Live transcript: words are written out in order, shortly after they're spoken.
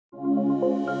We've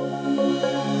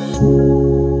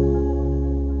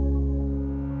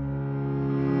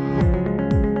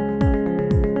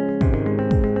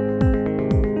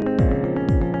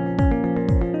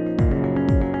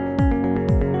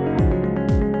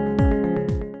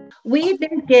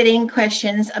been getting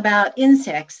questions about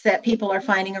insects that people are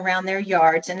finding around their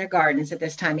yards and their gardens at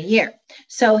this time of year.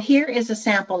 So here is a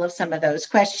sample of some of those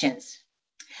questions.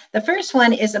 The first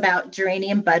one is about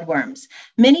geranium budworms.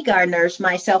 Many gardeners,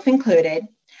 myself included,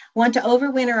 want to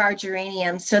overwinter our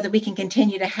geraniums so that we can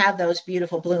continue to have those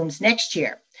beautiful blooms next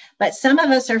year. But some of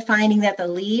us are finding that the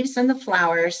leaves and the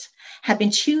flowers have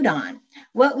been chewed on.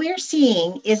 What we're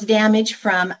seeing is damage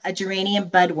from a geranium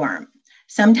budworm,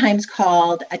 sometimes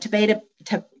called a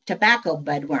tobacco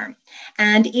budworm.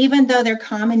 And even though their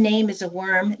common name is a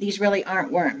worm, these really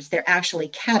aren't worms. They're actually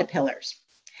caterpillars.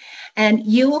 And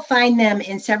you will find them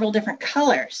in several different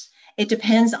colors. It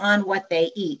depends on what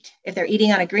they eat. If they're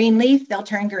eating on a green leaf, they'll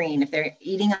turn green. If they're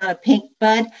eating on a pink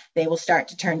bud, they will start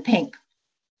to turn pink.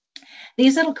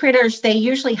 These little critters, they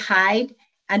usually hide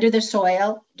under the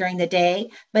soil during the day,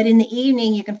 but in the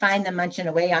evening, you can find them munching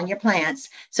away on your plants.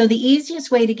 So the easiest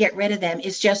way to get rid of them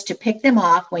is just to pick them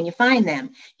off when you find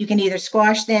them. You can either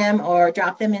squash them or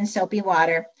drop them in soapy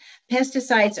water.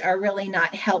 Pesticides are really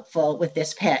not helpful with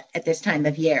this pet at this time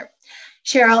of year.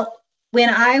 Cheryl, when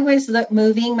I was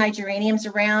moving my geraniums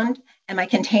around and my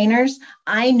containers,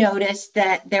 I noticed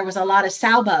that there was a lot of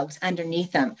sow bugs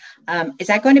underneath them. Is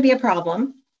that going to be a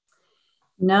problem?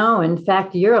 No, in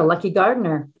fact, you're a lucky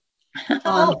gardener.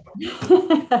 Oh.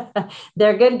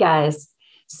 They're good guys.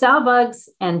 Sow bugs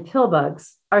and pill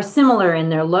bugs are similar in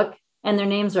their look, and their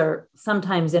names are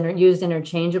sometimes used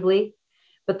interchangeably.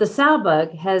 But the sow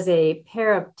bug has a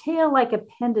pair of tail-like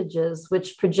appendages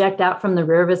which project out from the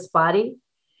rear of its body.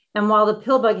 And while the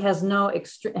pill bug has no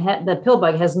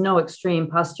extreme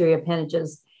posterior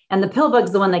appendages, and the pill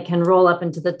bug's the one that can roll up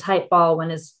into the tight ball when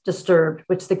it's disturbed,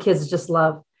 which the kids just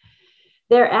love.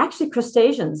 They're actually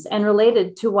crustaceans and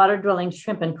related to water-dwelling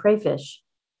shrimp and crayfish.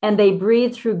 And they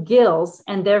breathe through gills,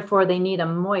 and therefore they need a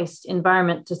moist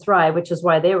environment to thrive, which is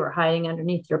why they were hiding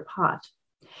underneath your pot.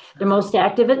 They're most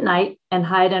active at night and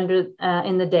hide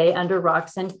in the day under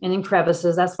rocks and in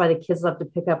crevices. That's why the kids love to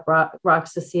pick up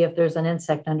rocks to see if there's an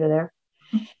insect under there.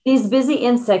 These busy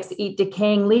insects eat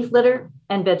decaying leaf litter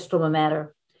and vegetable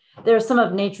matter. They're some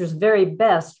of nature's very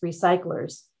best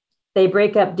recyclers. They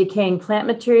break up decaying plant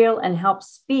material and help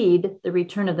speed the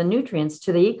return of the nutrients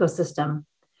to the ecosystem.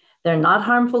 They're not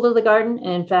harmful to the garden,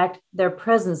 and in fact, their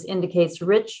presence indicates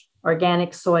rich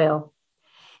organic soil.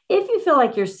 If you feel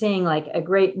like you're seeing like a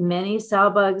great many sow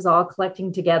bugs all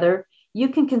collecting together, you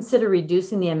can consider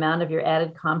reducing the amount of your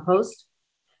added compost.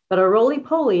 But a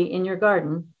roly-poly in your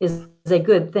garden is a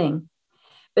good thing.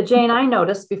 But Jane, I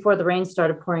noticed before the rain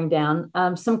started pouring down,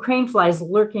 some crane flies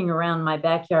lurking around my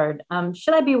backyard.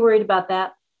 Should I be worried about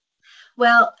that?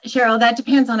 Well, Cheryl, that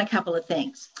depends on a couple of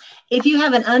things. If you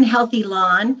have an unhealthy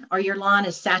lawn or your lawn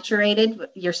is saturated,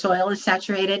 your soil is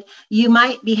saturated, you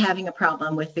might be having a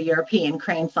problem with the European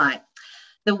crane fly.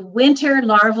 The winter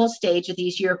larval stage of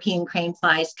these European crane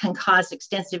flies can cause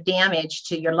extensive damage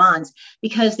to your lawns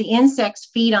because the insects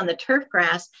feed on the turf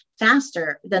grass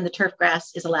faster than the turf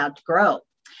grass is allowed to grow.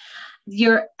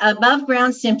 Your above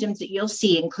ground symptoms that you'll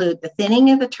see include the thinning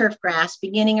of the turf grass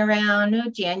beginning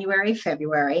around January,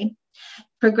 February,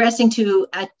 progressing to,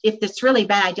 if it's really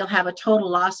bad, you'll have a total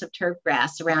loss of turf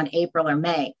grass around April or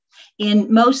May,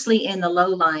 mostly in the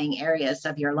low-lying areas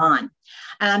of your lawn.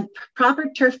 Proper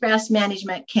turf grass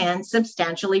management can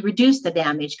substantially reduce the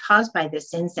damage caused by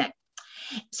this insect.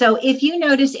 So if you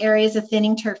notice areas of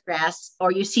thinning turf grass,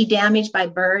 or you see damage by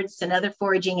birds and other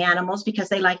foraging animals because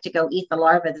they like to go eat the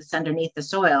larva that's underneath the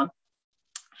soil,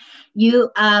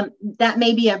 that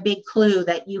may be a big clue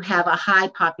that you have a high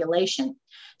population.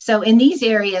 So in these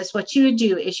areas, what you would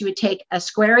do is you would take a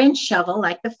square-inch shovel,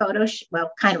 like the photo,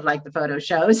 kind of like the photo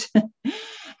shows,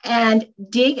 and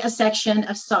dig a section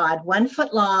of sod 1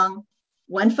 foot long,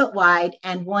 1 foot wide,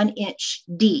 and 1 inch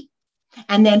deep,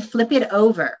 and then flip it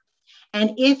over.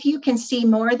 And if you can see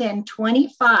more than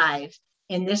 25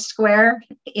 in this square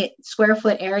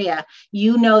foot area,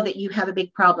 you know that you have a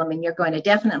big problem and you're going to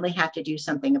definitely have to do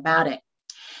something about it.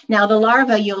 Now, the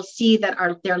larvae, you'll see that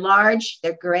they're large,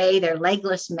 they're gray, they're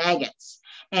legless maggots,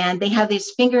 and they have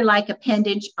this finger-like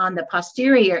appendage on the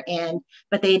posterior end,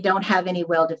 but they don't have any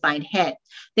well-defined head.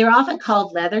 They're often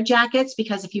called leather jackets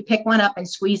because if you pick one up and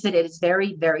squeeze it, it is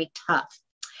very, very tough.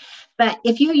 But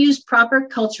if you use proper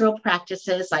cultural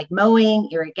practices like mowing,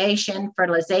 irrigation,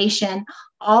 fertilization,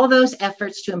 all those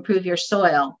efforts to improve your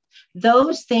soil,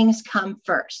 those things come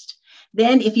first.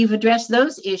 Then if you've addressed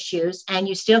those issues and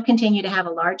you still continue to have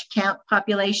a large count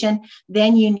population,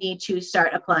 then you need to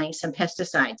start applying some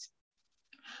pesticides.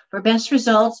 For best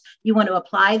results, you want to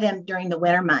apply them during the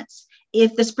winter months.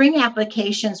 If the spring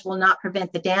applications will not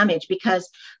prevent the damage, because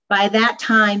by that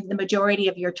time, the majority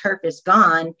of your turf is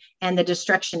gone and the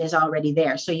destruction is already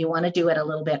there. So you want to do it a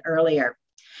little bit earlier.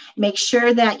 Make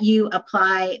sure that you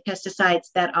apply pesticides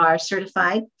that are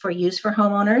certified for use for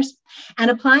homeowners.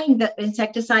 And applying the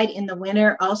insecticide in the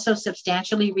winter also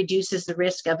substantially reduces the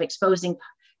risk of exposing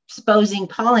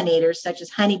pollinators such as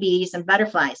honeybees and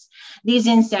butterflies. These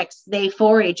insects, they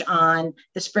forage on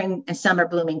the spring and summer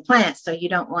blooming plants, so you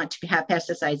don't want to have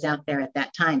pesticides out there at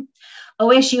that time.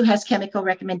 OSU has chemical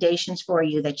recommendations for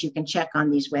you that you can check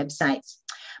on these websites.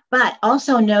 But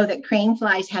also know that crane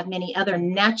flies have many other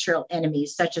natural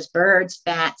enemies, such as birds,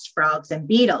 bats, frogs, and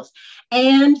beetles.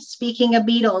 And speaking of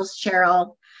beetles,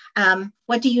 Cheryl,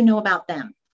 what do you know about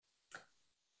them?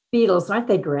 Beetles, aren't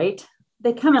they great?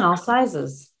 They come in all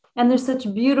sizes, and they're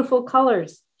such beautiful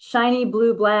colors: shiny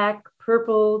blue, black,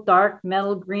 purple, dark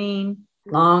metal green,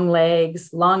 long legs,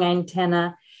 long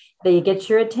antenna. They get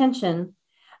your attention.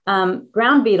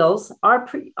 Ground beetles are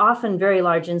often very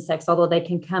large insects, although they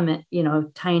can come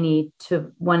in, tiny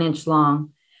to 1 inch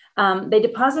long. They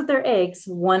deposit their eggs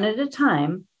one at a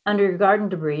time under your garden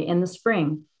debris in the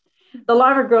spring. The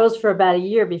larva grows for about a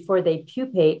year before they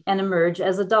pupate and emerge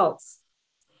as adults.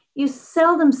 You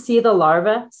seldom see the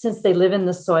larva since they live in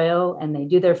the soil and they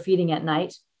do their feeding at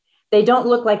night. They don't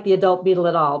look like the adult beetle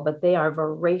at all, but they are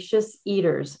voracious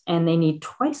eaters and they need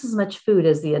twice as much food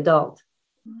as the adult.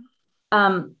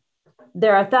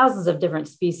 There are thousands of different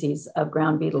species of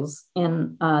ground beetles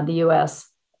in the US,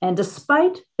 and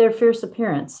despite their fierce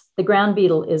appearance, the ground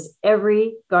beetle is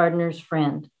every gardener's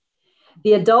friend.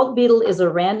 The adult beetle is a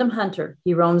random hunter.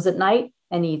 He roams at night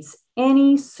and eats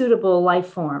any suitable life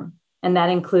form, and that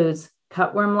includes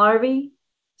cutworm larvae,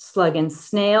 slug and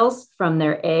snails from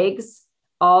their eggs,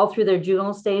 all through their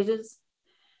juvenile stages.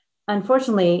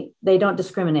 Unfortunately, they don't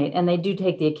discriminate, and they do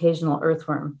take the occasional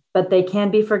earthworm, but they can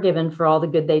be forgiven for all the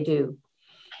good they do.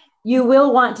 You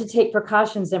will want to take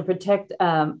precautions and protect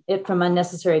it from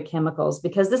unnecessary chemicals,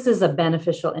 because this is a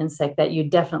beneficial insect that you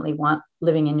definitely want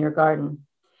living in your garden.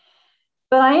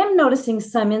 But I am noticing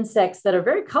some insects that are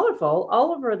very colorful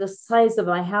all over the sides of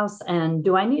my house. And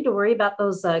do I need to worry about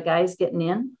those guys getting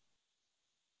in?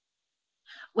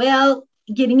 Well,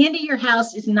 getting into your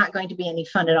house is not going to be any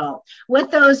fun at all. With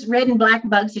those red and black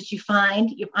bugs that you find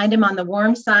them on the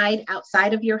warm side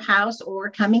outside of your house or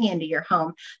coming into your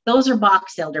home. Those are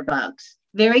box elder bugs,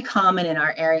 very common in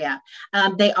our area.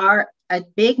 They are a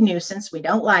big nuisance. We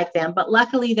don't like them, but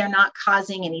luckily they're not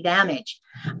causing any damage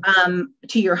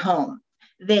to your home.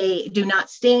 They do not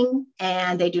sting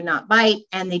and they do not bite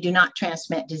and they do not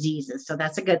transmit diseases. So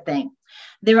that's a good thing.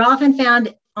 They're often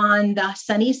found on the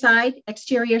sunny side,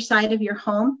 exterior side of your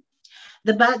home.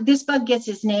 This bug gets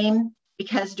its name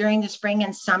because during the spring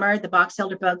and summer, the box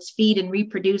elder bugs feed and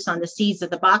reproduce on the seeds of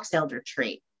the box elder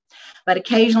tree. But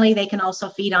occasionally they can also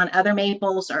feed on other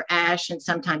maples or ash and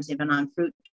sometimes even on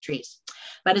fruit trees.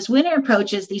 But as winter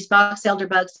approaches, these box elder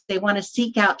bugs, they want to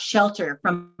seek out shelter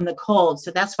from the cold. So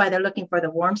that's why they're looking for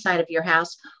the warm side of your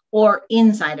house or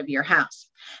inside of your house.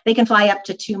 They can fly up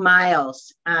to 2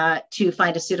 miles to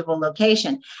find a suitable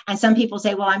location. And some people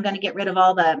say, well, I'm going to get rid of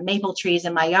all the maple trees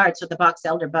in my yard so the box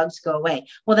elder bugs go away.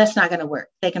 Well, that's not going to work.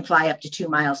 They can fly up to 2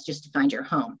 miles just to find your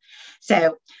home.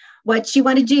 So what you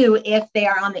want to do if they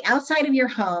are on the outside of your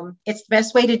home, it's the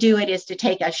best way to do it is to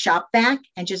take a shop vac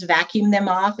and just vacuum them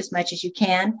off as much as you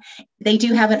can. They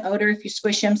do have an odor if you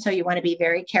squish them, so you want to be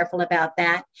very careful about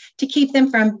that. To keep them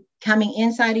from coming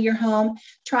inside of your home,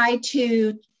 try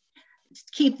to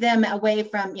keep them away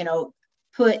from,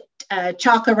 put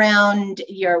chalk around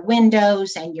your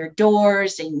windows and your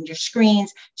doors and your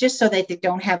screens, just so that they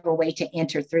don't have a way to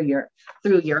enter through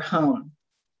your home.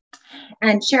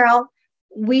 And Cheryl,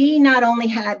 we not only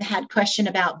had question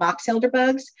about box elder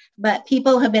bugs, but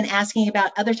people have been asking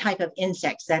about other type of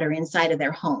insects that are inside of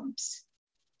their homes.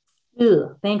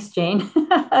 Ooh, thanks, Jane.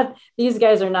 These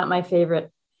guys are not my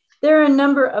favorite. There are a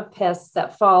number of pests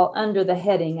that fall under the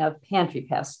heading of pantry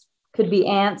pests. Could be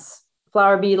ants,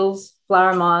 flower beetles,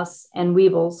 flower moths, and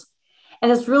weevils. And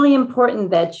it's really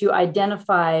important that you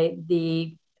identify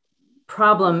the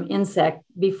problem insect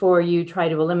before you try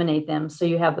to eliminate them, so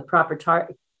you have the proper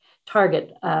target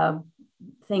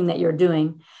thing that you're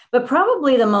doing. But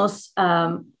probably the most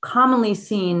commonly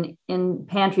seen in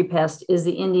pantry pest is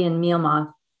the Indian meal moth.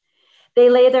 They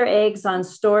lay their eggs on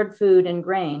stored food and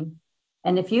grain.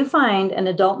 And if you find an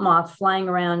adult moth flying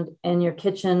around in your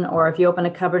kitchen, or if you open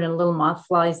a cupboard and a little moth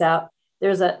flies out,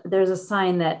 there's a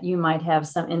sign that you might have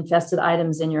some infested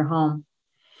items in your home.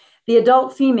 The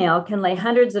adult female can lay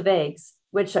hundreds of eggs,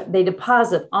 which they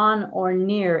deposit on or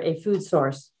near a food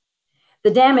source.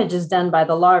 The damage is done by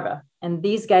the larvae, and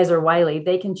these guys are wily.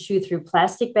 They can chew through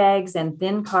plastic bags and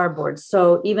thin cardboard,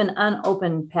 so even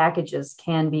unopened packages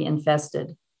can be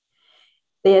infested.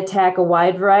 They attack a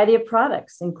wide variety of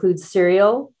products, include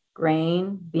cereal,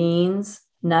 grain, beans,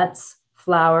 nuts,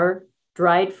 flour,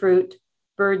 dried fruit,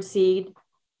 birdseed,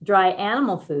 dry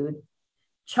animal food,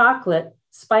 chocolate,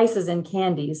 spices, and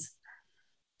candies.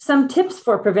 Some tips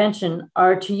for prevention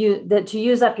are to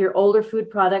use up your older food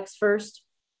products first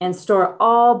and store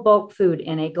all bulk food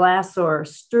in a glass or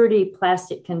sturdy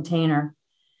plastic container.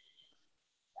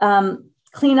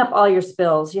 Clean up all your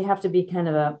spills. You have to be kind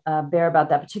of a bear about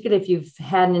that, particularly if you've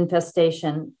had an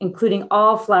infestation, including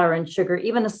all flour and sugar,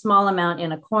 even a small amount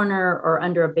in a corner or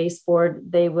under a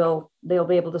baseboard. They'll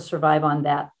be able to survive on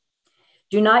that.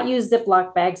 Do not use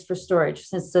Ziploc bags for storage,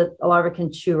 since the larva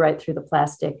can chew right through the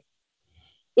plastic.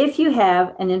 If you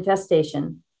have an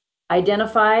infestation,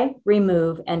 identify,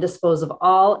 remove, and dispose of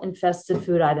all infested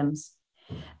food items.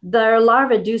 Their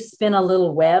larvae do spin a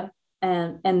little web,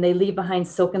 and they leave behind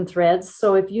silken threads.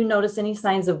 So if you notice any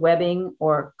signs of webbing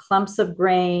or clumps of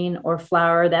grain or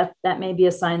flour, that may be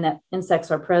a sign that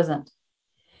insects are present.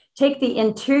 Take the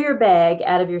interior bag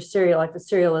out of your cereal, like the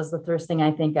cereal is the first thing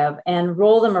I think of, and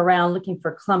roll them around looking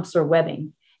for clumps or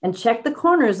webbing. And check the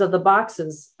corners of the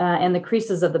boxes and the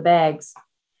creases of the bags.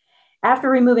 After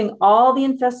removing all the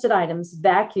infested items,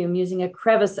 vacuum using a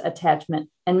crevice attachment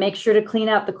and make sure to clean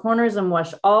out the corners and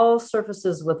wash all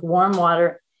surfaces with warm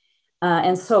water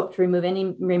and soap to remove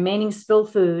any remaining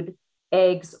spilled food,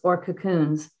 eggs, or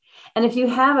cocoons. And if you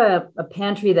have a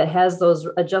pantry that has those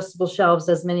adjustable shelves,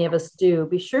 as many of us do,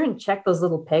 be sure and check those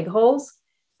little peg holes.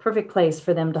 Perfect place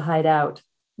for them to hide out.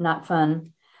 Not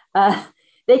fun.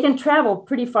 They can travel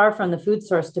pretty far from the food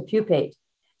source to pupate.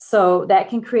 So that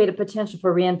can create a potential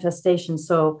for reinfestation.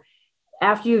 So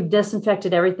after you've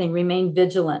disinfected everything, remain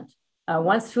vigilant.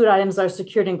 Once food items are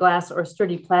secured in glass or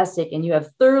sturdy plastic and you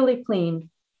have thoroughly cleaned,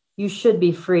 you should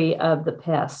be free of the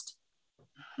pest.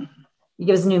 It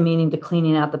gives new meaning to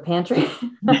cleaning out the pantry.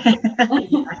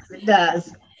 Yes, it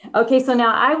does. Okay, so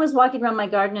now I was walking around my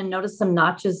garden and noticed some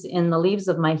notches in the leaves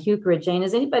of my heuchera. Jane,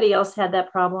 has anybody else had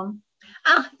that problem?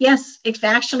 Yes,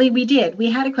 actually we did. We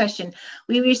had a question.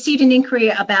 We received an inquiry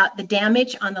about the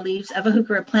damage on the leaves of a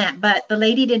heuchera plant, but the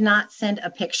lady did not send a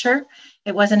picture.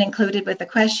 It wasn't included with the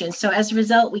question. So as a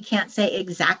result, we can't say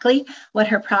exactly what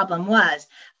her problem was.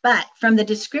 But from the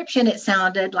description, it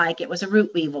sounded like it was a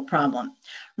root weevil problem.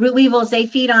 Root weevils, they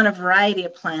feed on a variety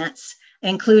of plants,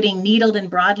 including needled and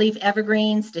broadleaf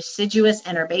evergreens, deciduous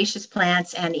and herbaceous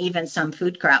plants, and even some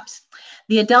food crops.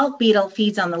 The adult beetle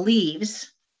feeds on the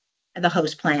leaves, the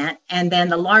host plant, and then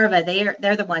the larvae,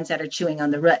 they're the ones that are chewing on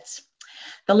the roots.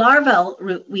 The larval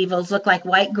root weevils look like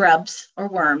white grubs or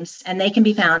worms, and they can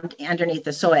be found underneath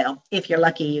the soil. If you're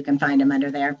lucky, you can find them under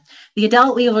there. The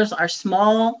adult weevils are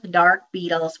small, dark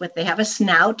beetles they have a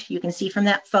snout. You can see from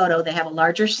that photo, they have a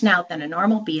larger snout than a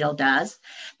normal beetle does.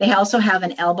 They also have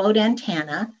an elbowed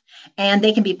antenna, and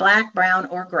they can be black, brown,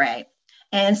 or gray.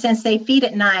 And since they feed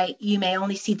at night, you may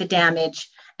only see the damage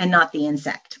and not the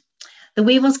insect. The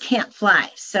weevils can't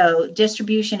fly, so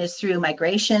distribution is through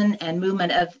migration and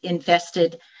movement of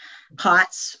infested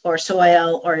pots or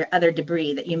soil or other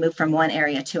debris that you move from one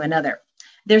area to another.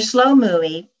 They're slow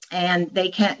moving, and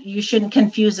you shouldn't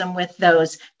confuse them with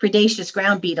those predaceous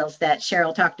ground beetles that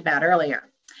Cheryl talked about earlier.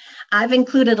 I've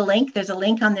included a link. There's a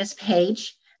link on this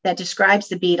page that describes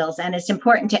the beetles, and it's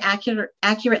important to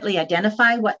accurately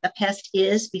identify what the pest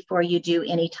is before you take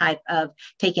any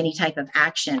type of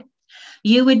action.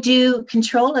 You would do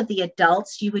control of the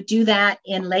adults. You would do that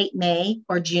in late May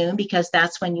or June, because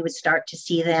that's when you would start to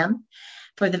see them.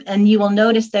 And you will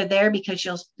notice they're there because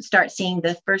you'll start seeing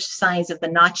the first signs of the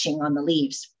notching on the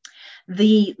leaves.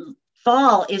 The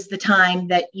fall is the time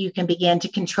that you can begin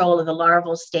to control the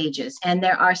larval stages. And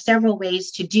there are several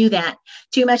ways to do that.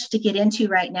 Too much to get into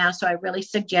right now, so I really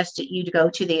suggest that you go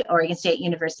to the Oregon State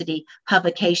University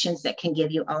publications that can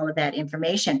give you all of that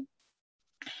information.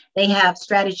 They have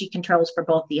strategy controls for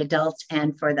both the adults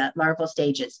and for the larval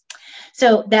stages.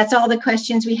 So that's all the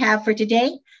questions we have for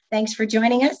today. Thanks for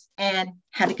joining us, and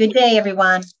have a good day,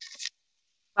 everyone.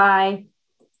 Bye.